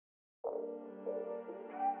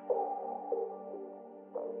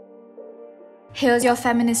Here's your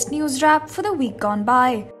feminist news wrap for the week gone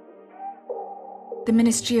by. The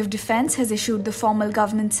Ministry of Defence has issued the formal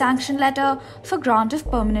government sanction letter for grant of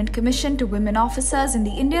permanent commission to women officers in the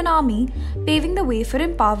Indian Army, paving the way for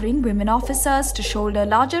empowering women officers to shoulder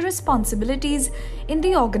larger responsibilities in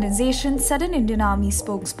the organisation, said an Indian Army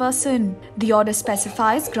spokesperson. The order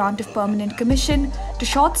specifies grant of permanent commission to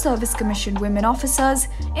short service commissioned women officers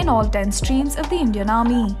in all 10 streams of the Indian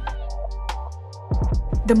Army.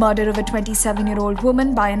 The murder of a 27-year-old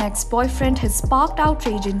woman by an ex-boyfriend has sparked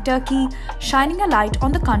outrage in Turkey, shining a light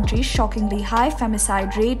on the country's shockingly high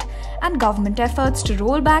femicide rate and government efforts to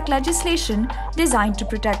roll back legislation designed to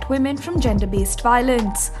protect women from gender-based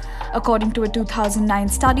violence. According to a 2009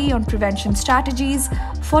 study on prevention strategies,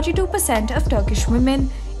 42% of Turkish women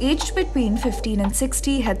aged between 15 and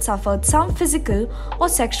 60 had suffered some physical or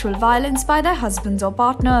sexual violence by their husbands or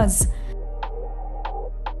partners.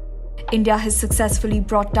 India has successfully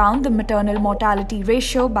brought down the maternal mortality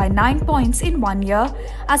ratio by 9 points in 1 year,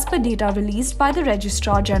 as per data released by the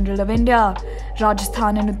Registrar General of India.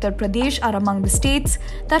 Rajasthan and Uttar Pradesh are among the states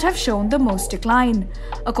that have shown the most decline.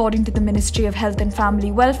 According to the Ministry of Health and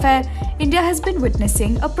Family Welfare, India has been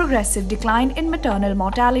witnessing a progressive decline in maternal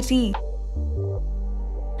mortality.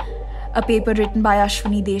 A paper written by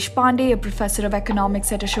Ashwini Deshpande, a professor of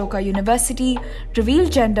economics at Ashoka University,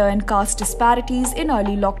 revealed gender and caste disparities in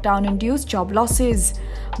early lockdown-induced job losses.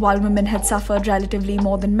 While women had suffered relatively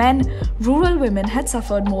more than men, rural women had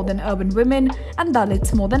suffered more than urban women and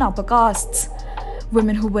Dalits more than upper castes.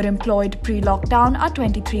 Women who were employed pre-lockdown are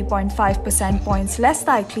 23.5% points less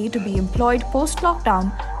likely to be employed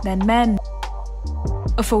post-lockdown than men.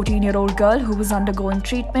 A 14-year-old girl who was undergoing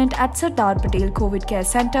treatment at Sardar Patel COVID Care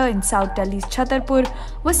Centre in South Delhi's Chhatarpur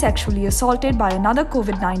was sexually assaulted by another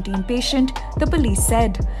COVID-19 patient, the police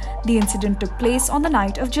said. The incident took place on the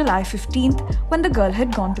night of July 15th when the girl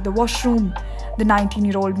had gone to the washroom. The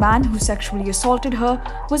 19-year-old man who sexually assaulted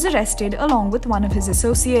her was arrested along with one of his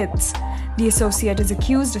associates. The associate is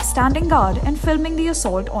accused of standing guard and filming the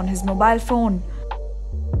assault on his mobile phone.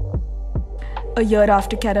 A year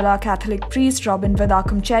after Kerala Catholic priest Robin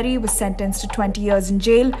Vadakkumcherry was sentenced to 20 years in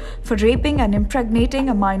jail for raping and impregnating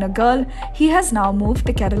a minor girl, he has now moved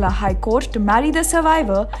to Kerala High Court to marry the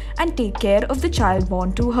survivor and take care of the child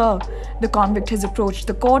born to her. The convict has approached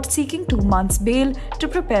the court seeking 2 months' bail to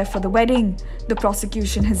prepare for the wedding. The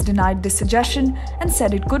prosecution has denied this suggestion and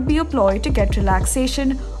said it could be a ploy to get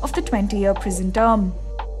relaxation of the 20-year prison term.